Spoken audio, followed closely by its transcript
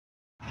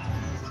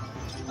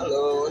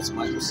Hello, it's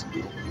Michael.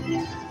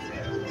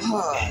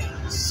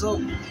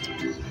 So,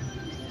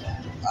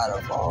 out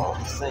of all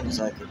the things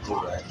I could do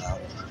right now,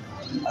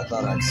 I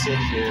thought I'd sit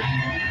here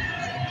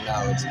and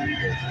acknowledge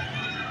people.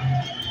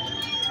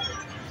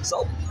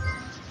 So,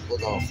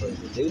 without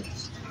further ado,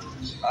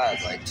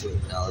 I'd like to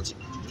acknowledge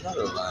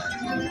another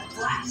line.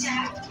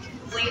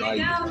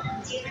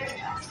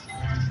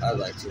 I'd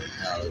like to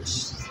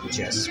acknowledge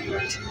Jess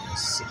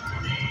Martinez.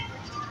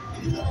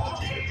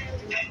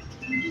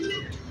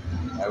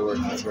 I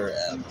worked with her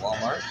at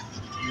Walmart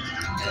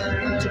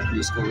and went to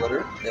preschool with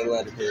her. They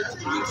led her to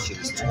believe she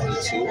was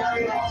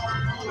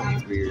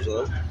 23 years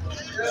old.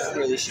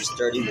 Really, she's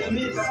 31.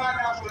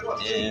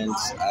 And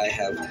I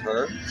have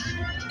her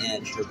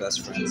and her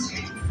best friend,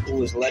 who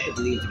was led to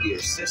believe to be her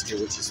sister,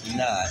 which is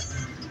not.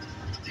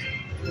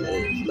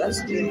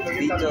 Leslie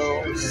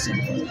Vito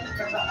Simple.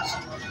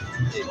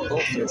 They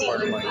both are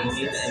part of my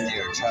union, and they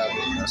are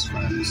childhood best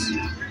friends,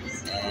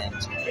 and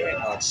very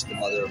much the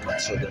mother of my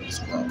children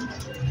as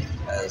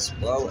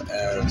well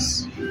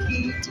as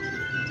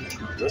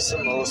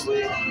Rissa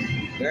Mosley.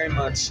 Very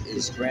much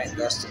is Grant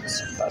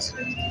Gustin's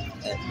cousin,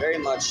 and very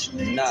much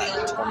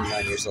not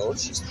 29 years old.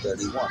 She's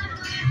 31.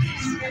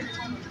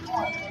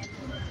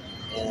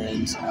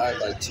 And I'd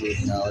like to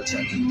acknowledge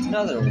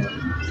another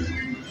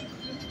one.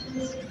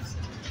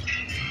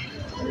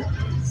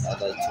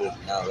 I'd like to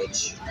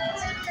acknowledge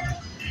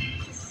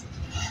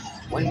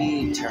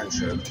Wendy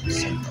Turnship.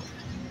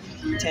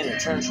 Tanner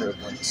Turnship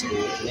went to school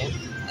with me,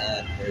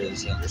 and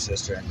his younger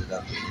sister ended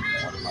up being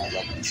one of my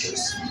love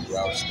interests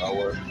throughout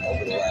our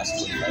over the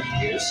last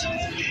 25 years.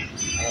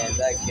 And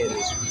that kid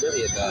is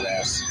really a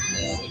badass,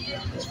 and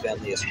his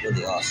family is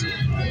really awesome.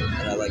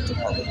 And I like to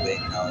publicly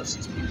acknowledge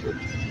these people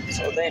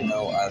so they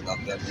know I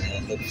love them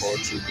and look forward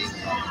to being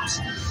around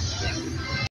them. Thank you.